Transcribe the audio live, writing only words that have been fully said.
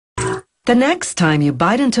The next time you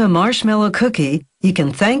bite into a marshmallow cookie, you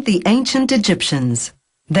can thank the ancient Egyptians.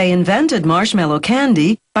 They invented marshmallow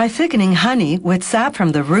candy by thickening honey with sap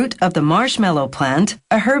from the root of the marshmallow plant,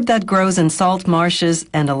 a herb that grows in salt marshes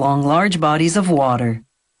and along large bodies of water.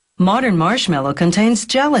 Modern marshmallow contains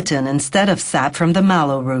gelatin instead of sap from the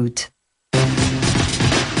mallow root.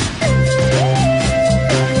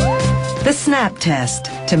 The snap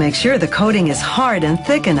test, to make sure the coating is hard and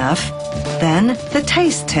thick enough. Then, the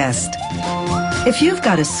taste test. If you've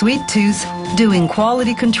got a sweet tooth, doing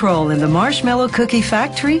quality control in the marshmallow cookie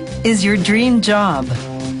factory is your dream job.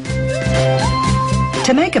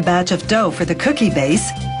 To make a batch of dough for the cookie base,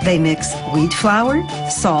 they mix wheat flour,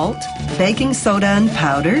 salt, baking soda and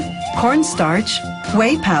powder, cornstarch,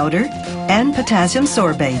 whey powder, and potassium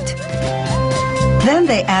sorbate. Then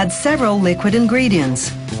they add several liquid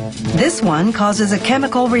ingredients. This one causes a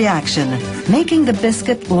chemical reaction, making the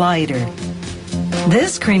biscuit lighter.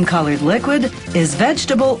 This cream-colored liquid is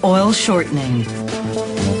vegetable oil shortening.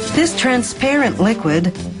 This transparent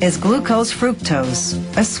liquid is glucose fructose,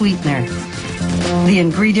 a sweetener. The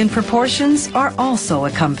ingredient proportions are also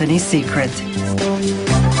a company secret.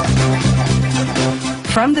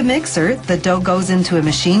 From the mixer, the dough goes into a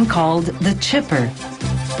machine called the chipper.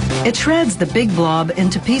 It shreds the big blob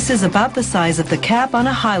into pieces about the size of the cap on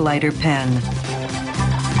a highlighter pen.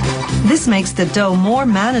 This makes the dough more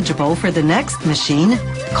manageable for the next machine,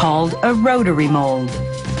 called a rotary mold.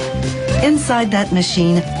 Inside that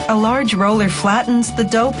machine, a large roller flattens the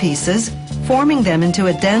dough pieces, forming them into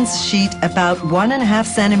a dense sheet about 1.5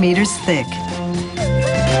 centimeters thick.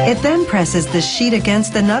 It then presses the sheet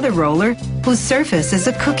against another roller, whose surface is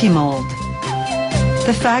a cookie mold.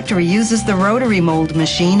 The factory uses the rotary mold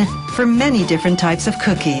machine for many different types of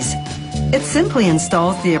cookies. It simply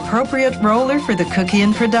installs the appropriate roller for the cookie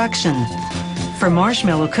in production. For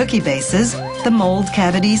marshmallow cookie bases, the mold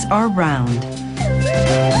cavities are round.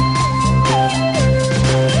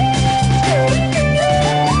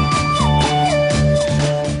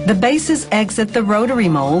 The bases exit the rotary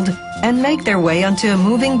mold and make their way onto a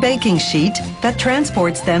moving baking sheet that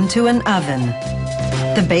transports them to an oven.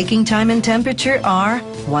 The baking time and temperature are,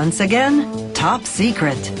 once again, top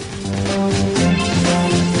secret.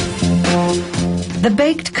 The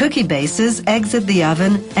baked cookie bases exit the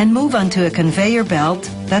oven and move onto a conveyor belt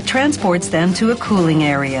that transports them to a cooling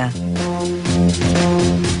area.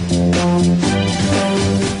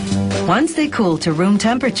 Once they cool to room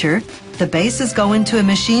temperature, the bases go into a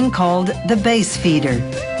machine called the base feeder.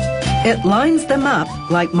 It lines them up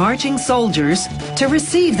like marching soldiers to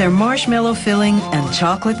receive their marshmallow filling and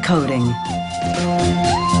chocolate coating.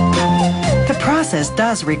 The process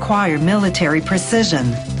does require military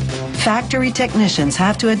precision. Factory technicians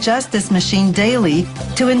have to adjust this machine daily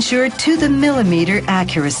to ensure to-the-millimeter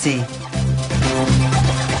accuracy.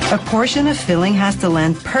 A portion of filling has to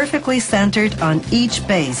land perfectly centered on each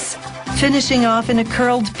base, finishing off in a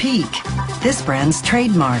curled peak, this brand's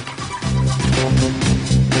trademark.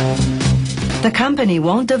 The company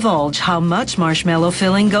won't divulge how much marshmallow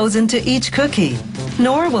filling goes into each cookie,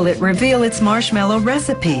 nor will it reveal its marshmallow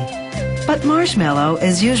recipe. But marshmallow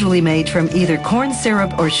is usually made from either corn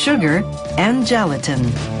syrup or sugar and gelatin.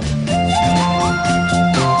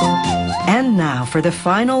 And now for the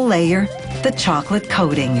final layer, the chocolate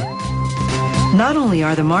coating. Not only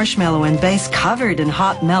are the marshmallow and base covered in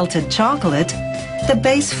hot melted chocolate, the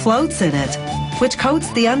base floats in it, which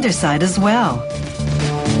coats the underside as well.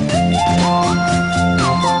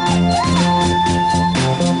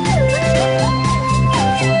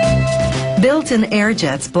 Built-in air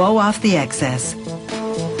jets blow off the excess.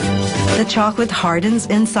 The chocolate hardens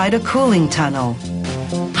inside a cooling tunnel.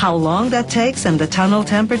 How long that takes and the tunnel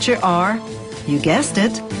temperature are, you guessed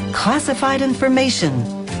it, classified information.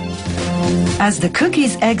 As the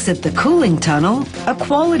cookies exit the cooling tunnel, a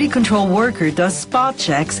quality control worker does spot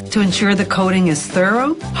checks to ensure the coating is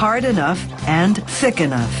thorough, hard enough, and thick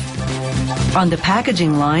enough. On the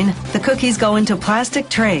packaging line, the cookies go into plastic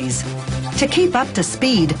trays. To keep up to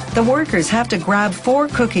speed, the workers have to grab 4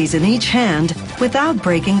 cookies in each hand without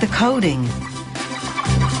breaking the coating.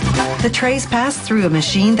 The trays pass through a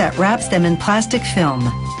machine that wraps them in plastic film.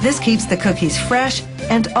 This keeps the cookies fresh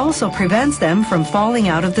and also prevents them from falling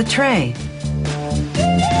out of the tray.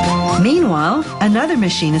 Meanwhile, another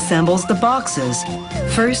machine assembles the boxes,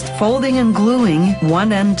 first folding and gluing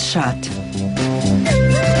one end shut.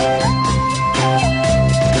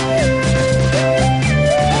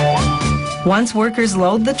 Once workers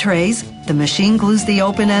load the trays, the machine glues the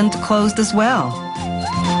open end closed as well.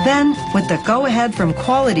 Then, with the go-ahead from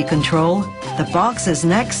quality control, the box's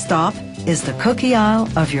next stop is the cookie aisle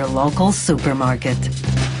of your local supermarket.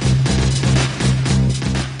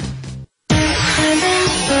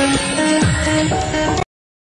 Bye.